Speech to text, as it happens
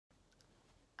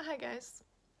Hi guys.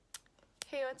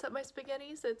 Hey, what's up my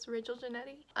spaghettis? It's Rachel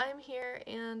Janetti. I'm here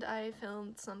and I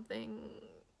filmed something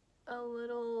a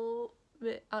little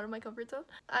bit out of my comfort zone.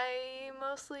 I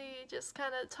mostly just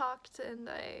kind of talked and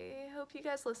I hope you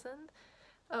guys listened.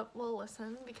 Well,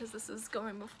 listen, because this is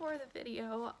going before the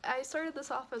video. I started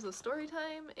this off as a story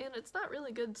time, and it's not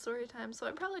really good story time, so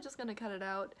I'm probably just gonna cut it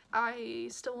out. I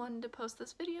still wanted to post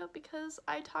this video because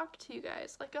I talk to you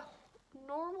guys like a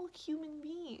normal human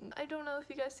being. I don't know if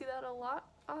you guys see that a lot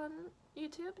on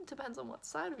YouTube. It depends on what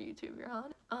side of YouTube you're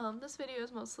on. This video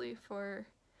is mostly for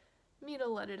me to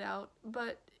let it out,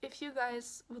 but if you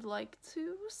guys would like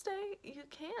to stay, you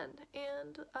can,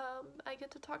 and I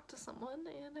get to talk to someone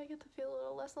and I get to feel a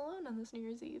little less alone on this New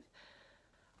Year's Eve.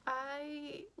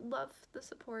 I love the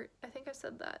support. I think I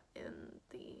said that in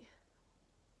the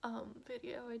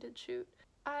video I did shoot.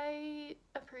 I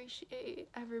appreciate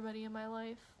everybody in my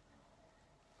life,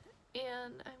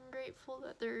 and I'm grateful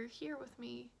that they're here with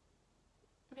me.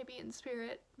 Maybe in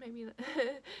spirit, maybe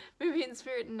in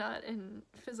spirit and not in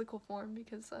physical form,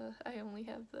 because I only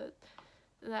have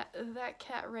that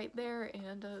cat right there,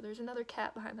 and there's another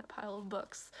cat behind that pile of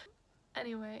books.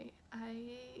 Anyway,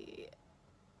 I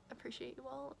appreciate you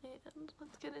all, and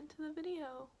let's get into the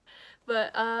video.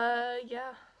 But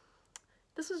yeah,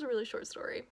 this was a really short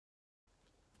story.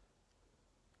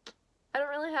 I don't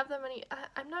really have that many.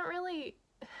 I'm not really.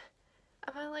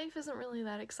 My life isn't really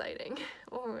that exciting,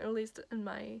 or at least in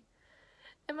my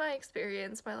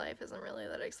experience, my life isn't really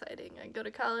that exciting. I go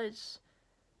to college,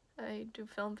 I do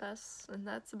film fests, and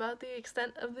that's about the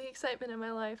extent of the excitement in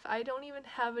my life. I don't even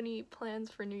have any plans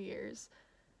for New Year's.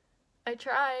 I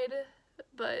tried,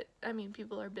 but I mean,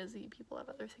 people are busy, people have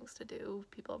other things to do,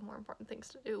 people have more important things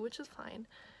to do, which is fine.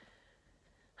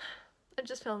 I'm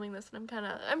just filming this and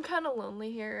I'm kind of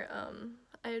lonely here.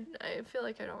 I feel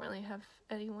like I don't really have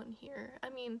anyone here. I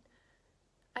mean,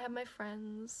 I have my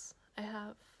friends, I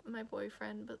have my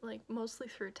boyfriend, but like mostly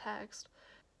through text.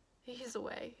 He's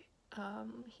away.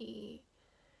 And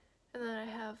then I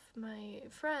have my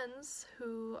friends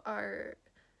who are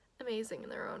amazing in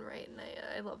their own right, and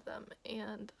I love them,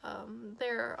 and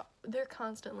they're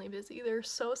constantly busy. They're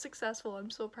so successful. I'm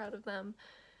so proud of them,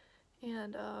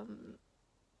 and I'm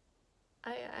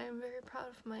very proud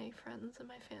of my friends and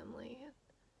my family and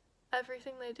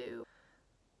everything they do.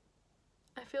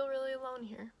 I feel really alone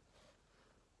here,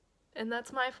 and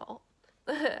that's my fault.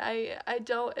 I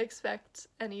don't expect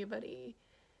anybody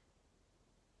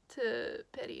to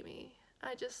pity me.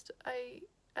 I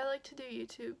like to do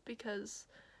YouTube because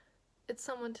it's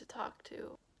someone to talk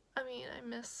to. I mean, I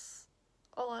miss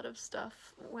a lot of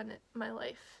stuff when my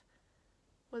life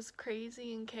was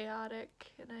crazy and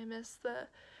chaotic, and I miss the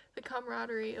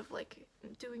camaraderie of like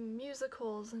doing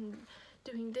musicals and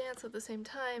doing dance at the same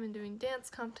time and doing dance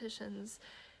competitions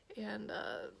and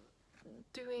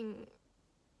doing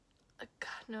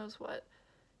God knows what,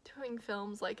 doing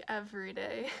films like every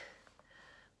day.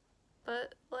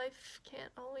 But life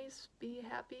can't always be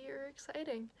happy or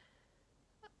exciting.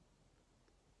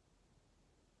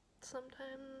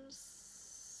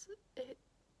 Sometimes it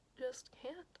just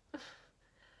can't.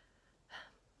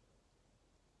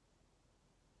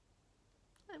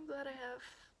 I'm glad I have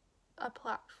a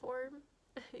platform,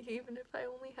 even if I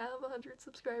only have 100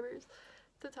 subscribers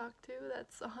to talk to.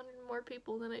 That's 100 more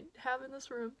people than I have in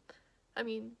this room. I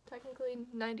mean, technically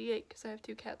 98, because I have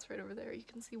two cats right over there. You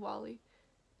can see Wally.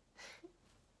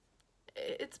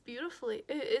 It's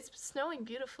snowing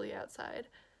beautifully outside.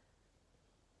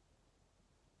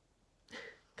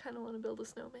 Kind of want to build a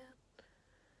snowman.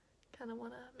 Kind of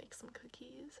want to make some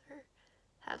cookies or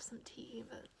have some tea,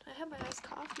 but I have my iced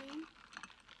coffee.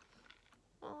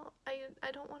 Well,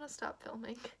 I don't want to stop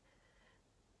filming,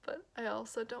 but I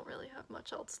also don't really have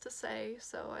much else to say,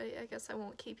 so I guess I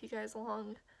won't keep you guys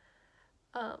long.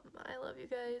 I love you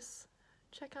guys.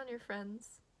 Check on your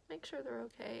friends. Make sure they're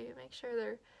okay. Make sure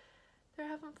they're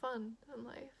having fun in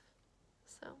life.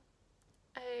 So,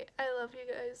 I love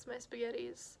you guys, my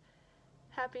spaghettis.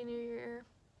 Happy New Year.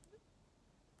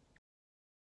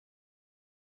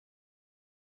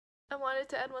 I wanted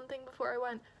to add one thing before I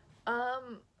went.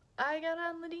 I got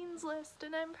on the dean's list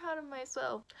and I'm proud of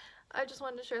myself. I just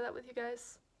wanted to share that with you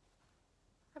guys.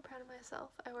 I'm proud of myself.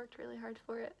 I worked really hard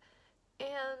for it.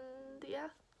 And yeah,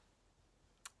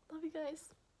 love you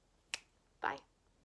guys. Bye.